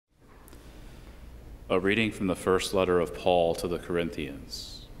A reading from the first letter of Paul to the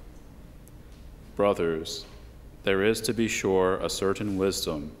Corinthians. Brothers, there is, to be sure, a certain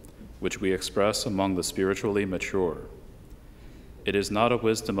wisdom which we express among the spiritually mature. It is not a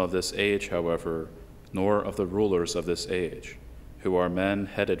wisdom of this age, however, nor of the rulers of this age, who are men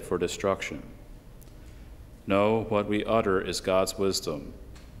headed for destruction. No, what we utter is God's wisdom,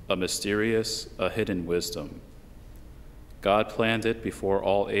 a mysterious, a hidden wisdom. God planned it before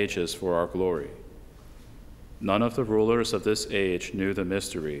all ages for our glory. None of the rulers of this age knew the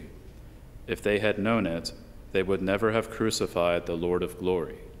mystery. If they had known it, they would never have crucified the Lord of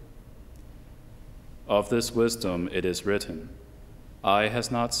glory. Of this wisdom it is written, "Eye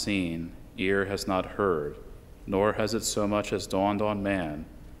has not seen, ear has not heard, nor has it so much as dawned on man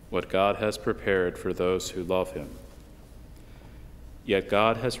what God has prepared for those who love him." Yet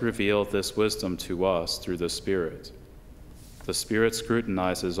God has revealed this wisdom to us through the Spirit. The Spirit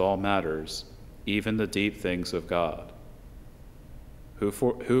scrutinizes all matters, even the deep things of God. Who,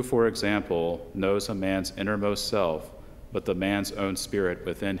 for example, knows a man's innermost self, but the man's own spirit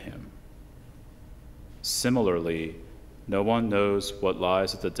within him? Similarly, no one knows what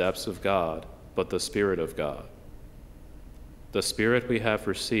lies at the depths of God, but the Spirit of God. The Spirit we have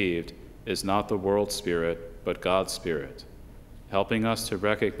received is not the world's spirit, but God's Spirit, helping us to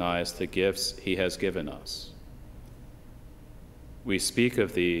recognize the gifts he has given us. We speak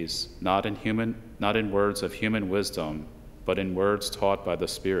of these not in words of human wisdom, but in words taught by the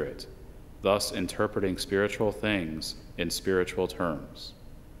Spirit, thus interpreting spiritual things in spiritual terms.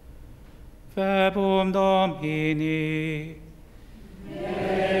 Verbum Domini.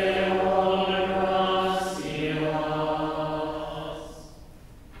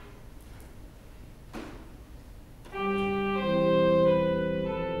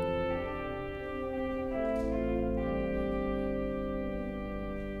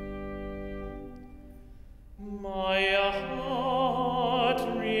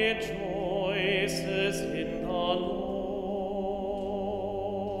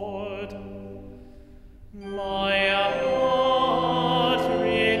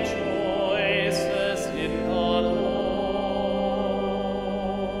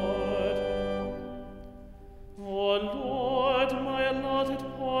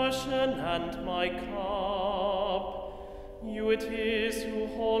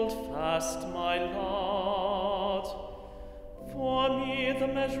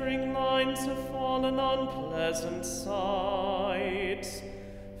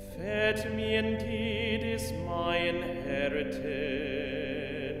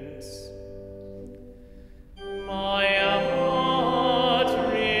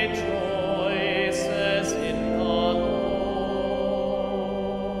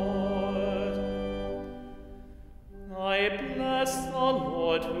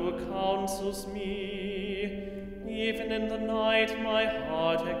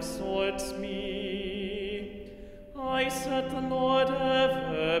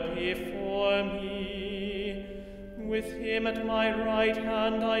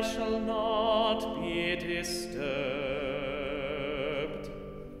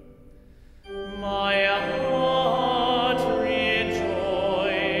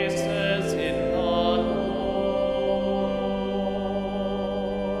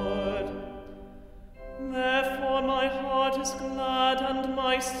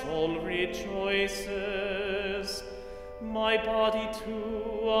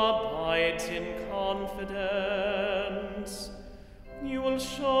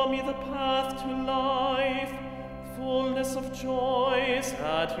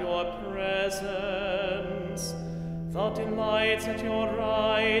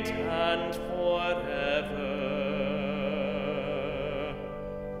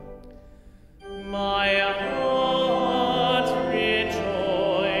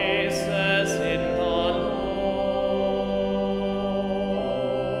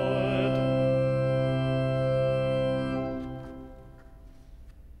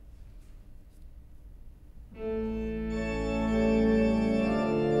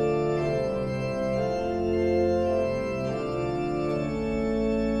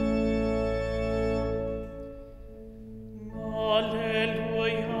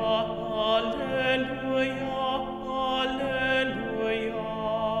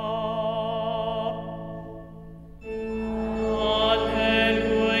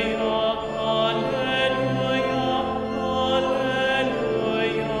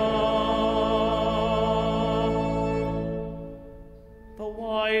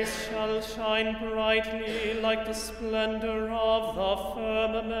 Brightly like the splendor of the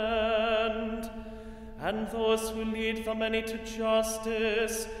firmament, and those who lead the many to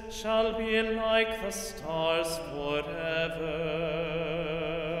justice shall be like the stars forever.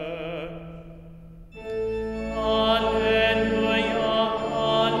 Alleluia,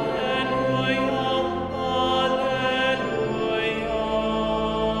 alleluia, alleluia.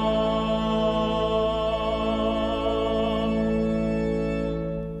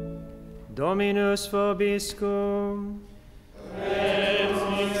 Dominus vobiscum.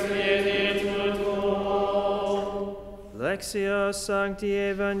 Lectio Sancti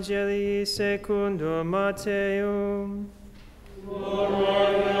Evangelii secundum Matteum.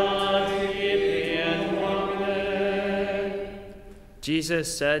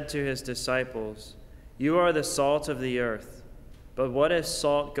 Jesus said to his disciples, "You are the salt of the earth, but what if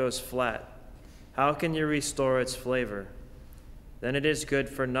salt goes flat? How can you restore its flavor? Then it is good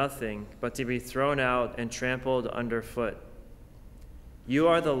for nothing but to be thrown out and trampled underfoot. You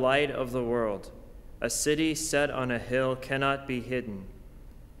are the light of the world. A city set on a hill cannot be hidden.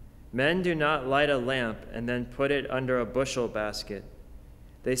 Men do not light a lamp and then put it under a bushel basket.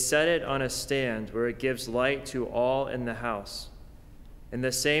 They set it on a stand where it gives light to all in the house. In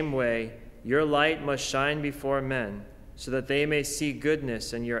the same way, your light must shine before men, so that they may see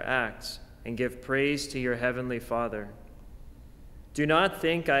goodness in your acts and give praise to your heavenly Father. Do not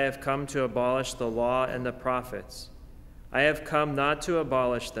think I have come to abolish the law and the prophets. I have come not to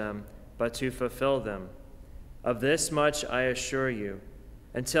abolish them, but to fulfill them. Of this much I assure you,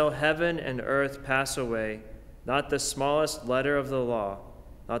 until heaven and earth pass away, not the smallest letter of the law,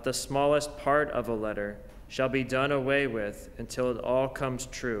 not the smallest part of a letter, shall be done away with until it all comes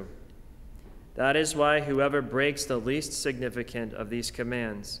true. That is why whoever breaks the least significant of these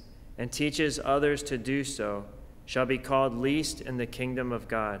commands and teaches others to do so shall be called least in the kingdom of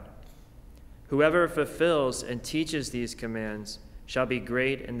God. Whoever fulfills and teaches these commands shall be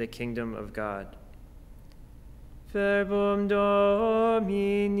great in the kingdom of God." Verbum Domini.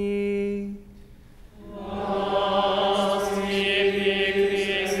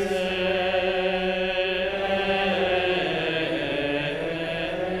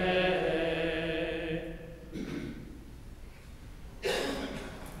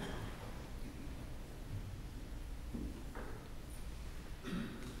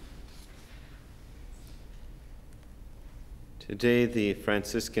 Today, the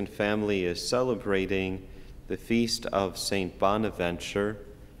Franciscan family is celebrating the feast of Saint Bonaventure,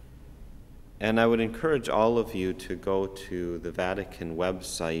 and I would encourage all of you to go to the Vatican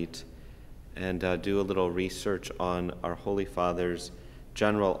website and do a little research on our Holy Father's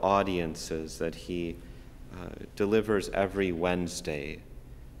general audiences that he delivers every Wednesday.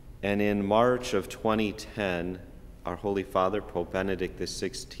 And in March of 2010, our Holy Father, Pope Benedict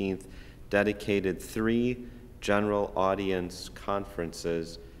XVI, dedicated 3 general audience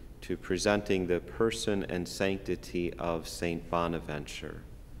conferences to presenting the person and sanctity of Saint Bonaventure.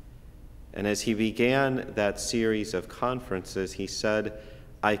 And as he began that series of conferences, he said,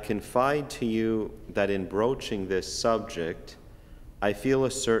 "I confide to you that in broaching this subject, I feel a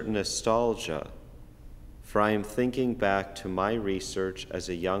certain nostalgia, for I am thinking back to my research as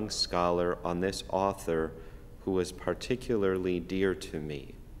a young scholar on this author who was particularly dear to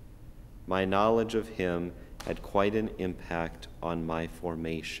me. My knowledge of him had quite an impact on my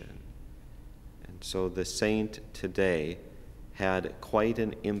formation." And so the saint today had quite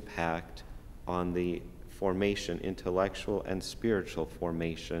an impact on the formation, intellectual and spiritual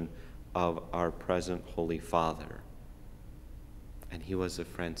formation of our present Holy Father. And he was a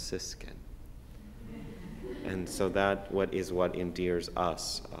Franciscan. And so that is what endears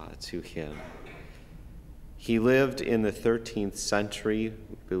us to him. He lived in the 13th century.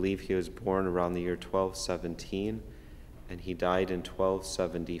 We believe he was born around the year 1217, and he died in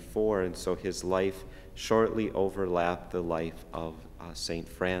 1274, and so his life shortly overlapped the life of St.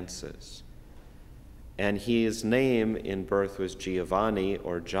 Francis. And his name in birth was Giovanni,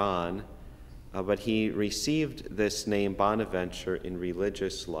 or John, but he received this name Bonaventure in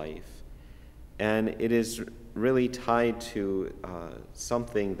religious life. And it is really tied to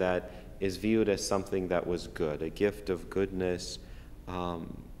something that is viewed as something that was good, a gift of goodness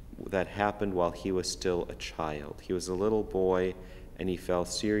that happened while he was still a child. He was a little boy and he fell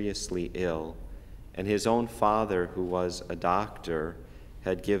seriously ill, and his own father, who was a doctor,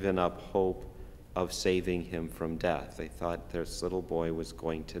 had given up hope of saving him from death. They thought this little boy was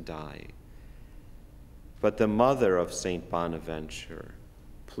going to die. But the mother of Saint Bonaventure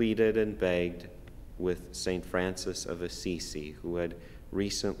pleaded and begged with Saint Francis of Assisi, who had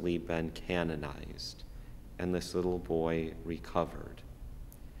recently been canonized, and this little boy recovered.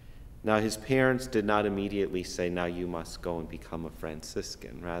 Now, his parents did not immediately say, "Now you must go and become a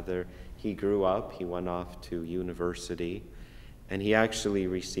Franciscan." Rather, he grew up, he went off to university, and he actually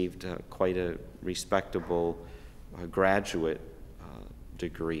received quite a respectable graduate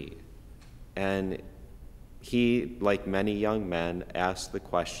degree. And he, like many young men, asked the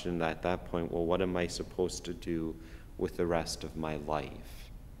question at that point, well, what am I supposed to do with the rest of my life?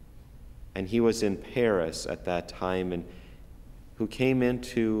 And he was in Paris at that time, and who came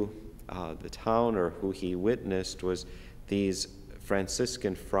into the town, or who he witnessed, was these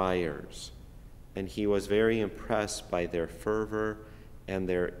Franciscan friars. And he was very impressed by their fervor and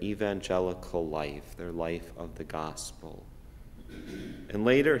their evangelical life, their life of the gospel. And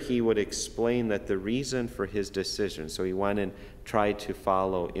later he would explain that the reason for his decision, so he went and tried to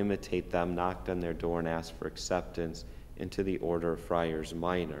follow, imitate them, knocked on their door and asked for acceptance into the order of Friars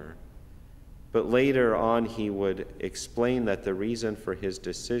Minor. But later on he would explain that the reason for his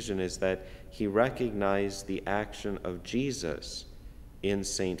decision is that he recognized the action of Jesus in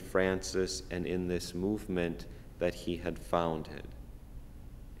St. Francis and in this movement that he had founded.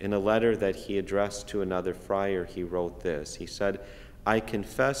 In a letter that he addressed to another friar, he wrote this. He said, "I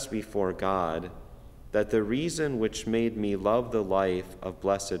confess before God that the reason which made me love the life of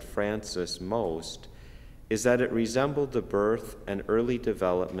Blessed Francis most is that it resembled the birth and early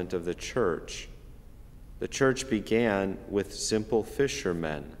development of the Church. The Church began with simple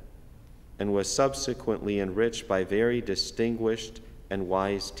fishermen and was subsequently enriched by very distinguished and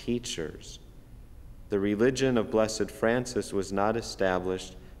wise teachers. The religion of Blessed Francis was not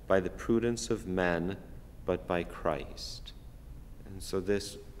established by the prudence of men, but by Christ." And so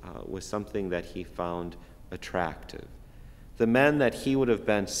this was something that he found attractive. The men that he would have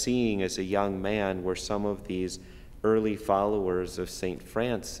been seeing as a young man were some of these early followers of St.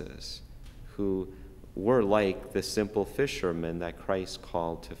 Francis, who were like the simple fishermen that Christ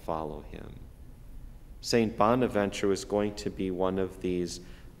called to follow him. St. Bonaventure was going to be one of these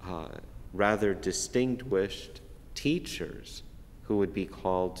rather distinguished teachers who would be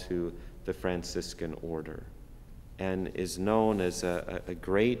called to the Franciscan order, and is known as a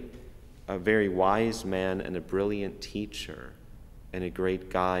very wise man and a brilliant teacher and a great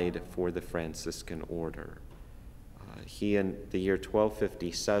guide for the Franciscan order. He, in the year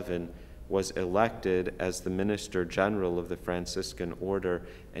 1257, was elected as the Minister General of the Franciscan order,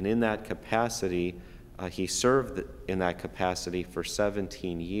 and in that capacity, he served in that capacity for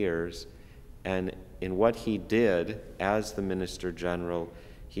 17 years, and in what he did as the Minister General,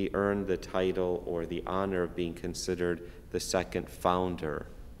 he earned the title or the honor of being considered the second founder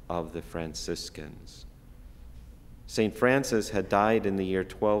of the Franciscans. St. Francis had died in the year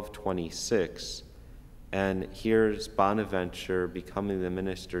 1226, and here's Bonaventure becoming the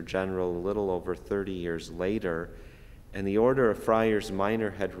Minister General a little over 30 years later, and the order of Friars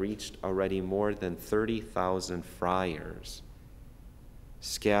Minor had reached already more than 30,000 friars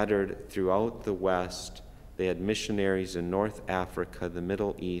scattered throughout the West. They had missionaries in North Africa, the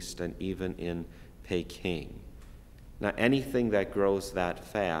Middle East, and even in Peking. Now, anything that grows that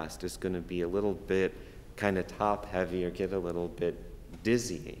fast is going to be a little bit kind of top-heavy or get a little bit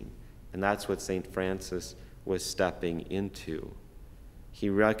dizzying. And that's what St. Francis was stepping into. He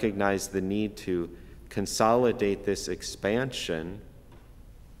recognized the need to consolidate this expansion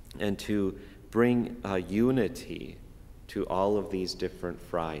and to bring unity to all of these different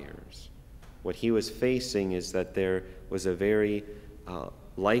friars. What he was facing is that there was a very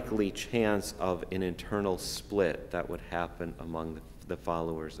likely chance of an internal split that would happen among the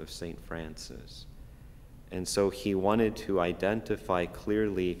followers of St. Francis. And so he wanted to identify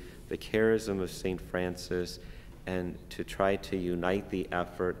clearly the charism of St. Francis and to try to unite the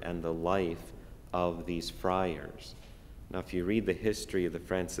effort and the life of these friars. Now, if you read the history of the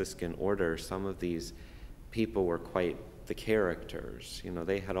Franciscan order, some of these people were quite the characters. You know,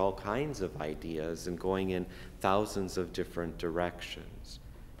 they had all kinds of ideas and going in thousands of different directions,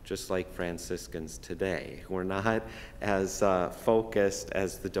 just like Franciscans today, who are not as focused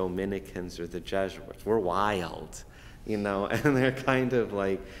as the Dominicans or the Jesuits. We're wild, you know, and they're kind of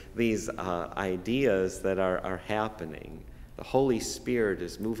like these ideas that are happening. The Holy Spirit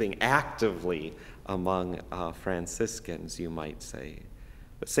is moving actively among Franciscans, you might say.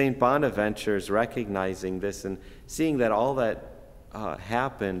 But St. Bonaventure is recognizing this and seeing that all that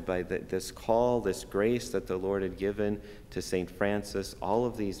happened by this call, this grace that the Lord had given to St. Francis, all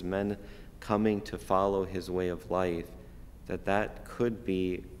of these men coming to follow his way of life, that could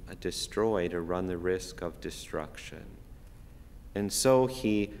be destroyed or run the risk of destruction. And so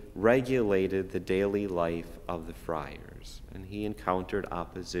he regulated the daily life of the friars, and he encountered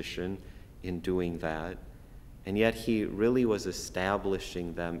opposition in doing that. And yet he really was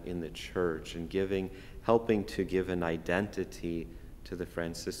establishing them in the church and helping to give an identity to to the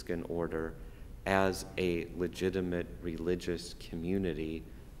Franciscan order as a legitimate religious community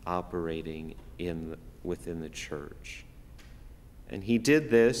operating within the church. And he did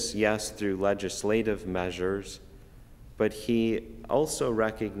this, yes, through legislative measures, but he also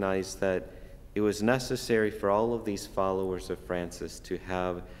recognized that it was necessary for all of these followers of Francis to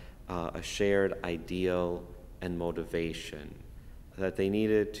have a shared ideal and motivation, that they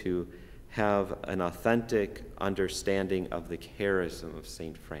needed to have an authentic understanding of the charism of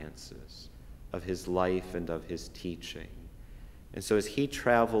St. Francis, of his life and of his teaching. And so as he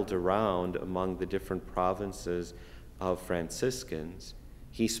traveled around among the different provinces of Franciscans,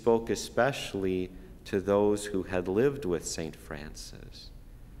 he spoke especially to those who had lived with St. Francis,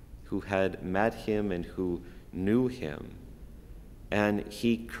 who had met him and who knew him. And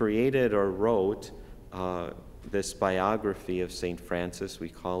he created or wrote this biography of St. Francis. We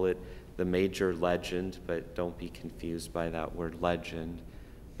call it the Major Legend, but don't be confused by that word legend,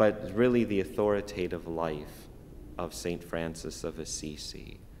 but really the authoritative life of St. Francis of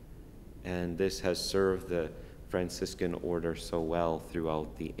Assisi. And this has served the Franciscan order so well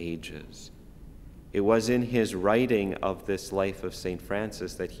throughout the ages. It was in his writing of this life of St.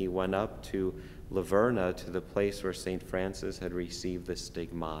 Francis that he went up to Laverna, to the place where St. Francis had received the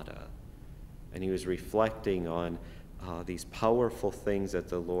stigmata. And he was reflecting on these powerful things that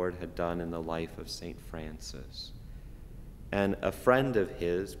the Lord had done in the life of St. Francis. And a friend of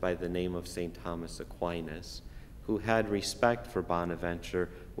his by the name of St. Thomas Aquinas, who had respect for Bonaventure,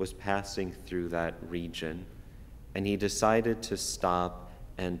 was passing through that region, and he decided to stop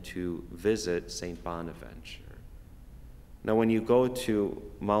and to visit St. Bonaventure. Now, when you go to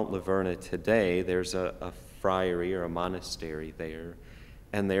Mount Laverna today, there's a friary or a monastery there,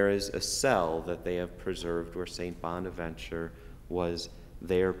 and there is a cell that they have preserved where St. Bonaventure was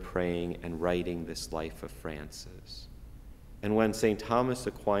there praying and writing this life of Francis. And when St. Thomas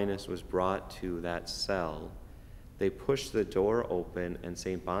Aquinas was brought to that cell, they pushed the door open, and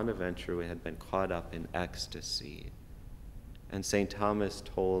St. Bonaventure had been caught up in ecstasy. And St. Thomas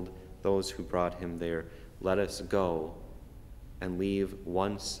told those who brought him there, "Let us go and leave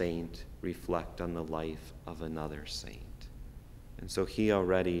one saint reflect on the life of another saint." And so he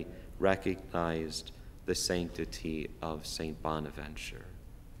already recognized the sanctity of St. Bonaventure.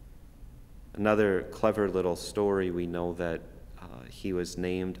 Another clever little story, we know that he was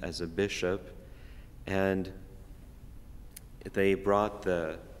named as a bishop, and they brought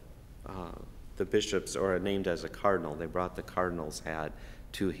the bishops, or named as a cardinal, they brought the cardinal's hat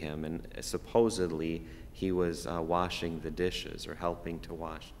to him, and supposedly he was washing the dishes or helping to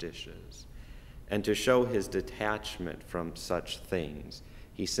wash dishes. And to show his detachment from such things,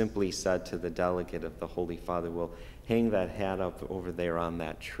 he simply said to the delegate of the Holy Father, "Well, hang that hat up over there on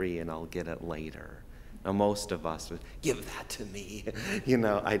that tree and I'll get it later." Now, most of us would, "Give that to me.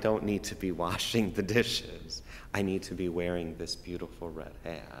 I don't need to be washing the dishes. I need to be wearing this beautiful red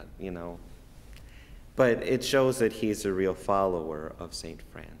hat, But it shows that he's a real follower of St.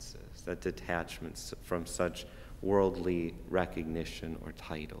 Francis, that detachment from such worldly recognition or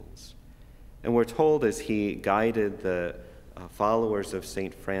titles. And we're told as he guided the followers of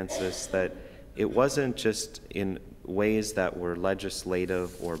St. Francis that it wasn't just in ways that were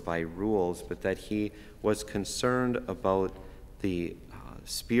legislative or by rules, but that he was concerned about the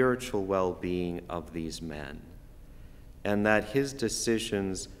spiritual well-being of these men, and that his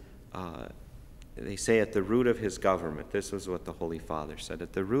decisions, they say at the root of his government, this was what the Holy Father said,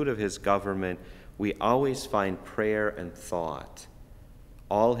 at the root of his government, we always find prayer and thought.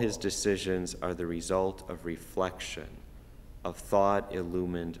 All his decisions are the result of reflection, of thought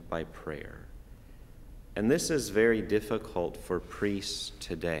illumined by prayer. And this is very difficult for priests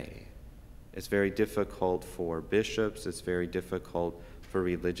today. It's very difficult for bishops. It's very difficult for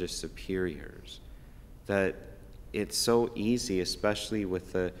religious superiors. That it's so easy, especially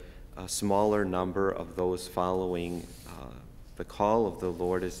with the smaller number of those following the call of the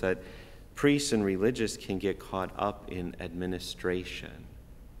Lord, is that priests and religious can get caught up in administration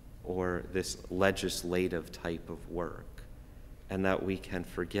or this legislative type of work, and that we can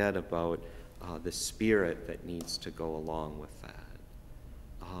forget about the spirit that needs to go along with that.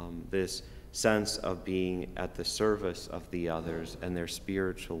 This sense of being at the service of the others and their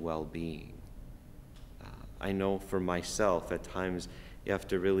spiritual well-being. I know for myself, at times you have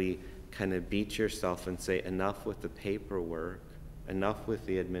to really kind of beat yourself and say, enough with the paperwork, enough with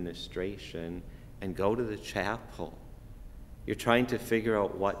the administration, and go to the chapel. You're trying to figure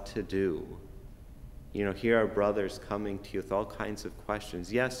out what to do. Here are brothers coming to you with all kinds of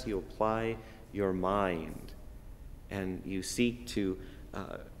questions. Yes, you apply your mind and you seek to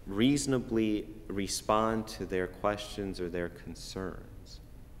reasonably respond to their questions or their concerns.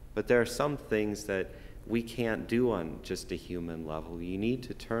 But there are some things that we can't do on just a human level. You need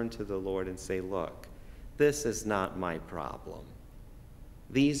to turn to the Lord and say, look, this is not my problem.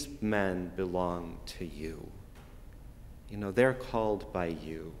 These men belong to you. You know, they're called by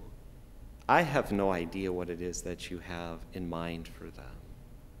you. I have no idea what it is that you have in mind for them.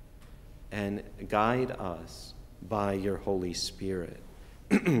 And guide us by your Holy Spirit.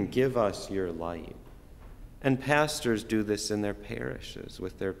 Give us your light. And pastors do this in their parishes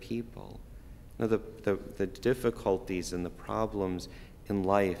with their people. You know, the difficulties and the problems in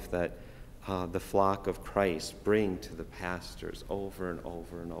life that the flock of Christ bring to the pastors over and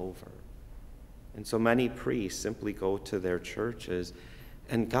over and over. And so many priests simply go to their churches,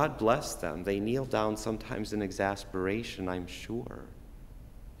 and God bless them. They kneel down sometimes in exasperation, I'm sure,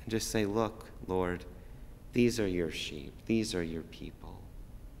 and just say, look, Lord, these are your sheep. These are your people.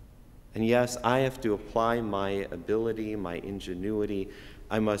 And yes, I have to apply my ability, my ingenuity.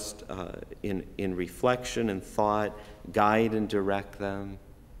 I must, in reflection and thought, guide and direct them.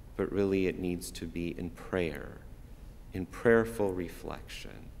 But really it needs to be in prayer, in prayerful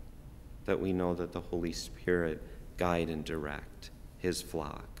reflection, that we know that the Holy Spirit guide and direct his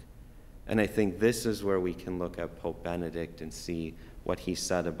flock. And I think this is where we can look at Pope Benedict and see what he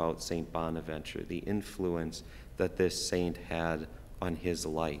said about St. Bonaventure, the influence that this saint had on his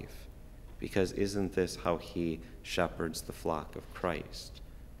life. Because isn't this how he shepherds the flock of Christ,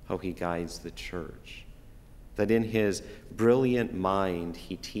 how he guides the church? That in his brilliant mind,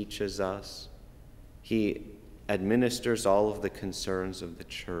 he teaches us, he administers all of the concerns of the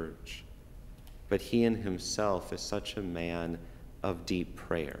church, but he in himself is such a man of deep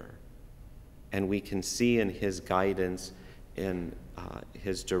prayer. And we can see in his guidance, in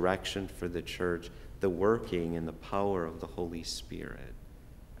his direction for the church, the working and the power of the Holy Spirit.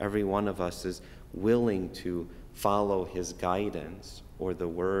 Every one of us is willing to follow his guidance or the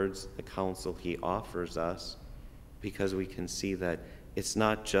words, the counsel he offers us, because we can see that it's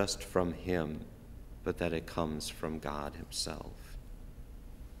not just from him, but that it comes from God himself.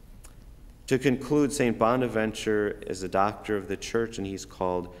 To conclude, St. Bonaventure is a doctor of the church, and he's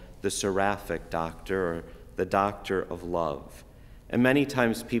called the seraphic doctor, or the doctor of love. And many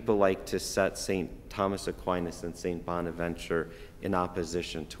times people like to set St. Thomas Aquinas and St. Bonaventure in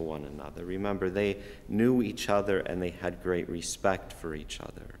opposition to one another. Remember, they knew each other and they had great respect for each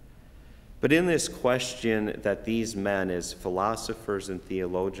other. But in this question that these men, as philosophers and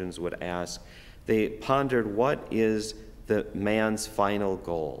theologians, would ask, they pondered, what is the man's final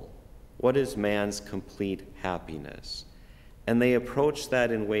goal? What is man's complete happiness? And they approached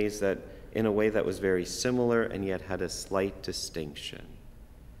that in a way that was very similar and yet had a slight distinction.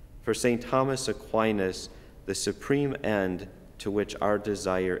 For St. Thomas Aquinas, the supreme end to which our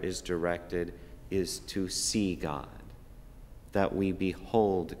desire is directed is to see God, that we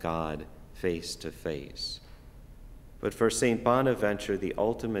behold God face to face. But for St. Bonaventure, the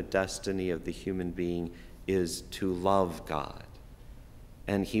ultimate destiny of the human being is to love God.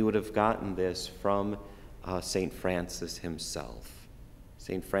 And he would have gotten this from St. Francis himself.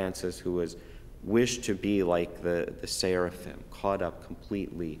 St. Francis, who wished to be like the seraphim, caught up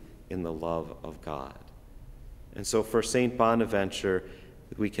completely in the love of God. And so for St. Bonaventure,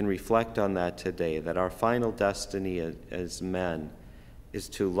 we can reflect on that today, that our final destiny as men is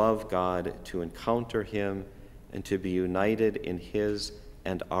to love God, to encounter him, and to be united in his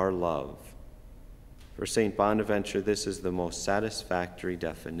and our love. For St. Bonaventure, this is the most satisfactory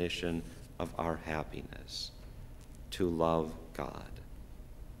definition of our happiness, to love God.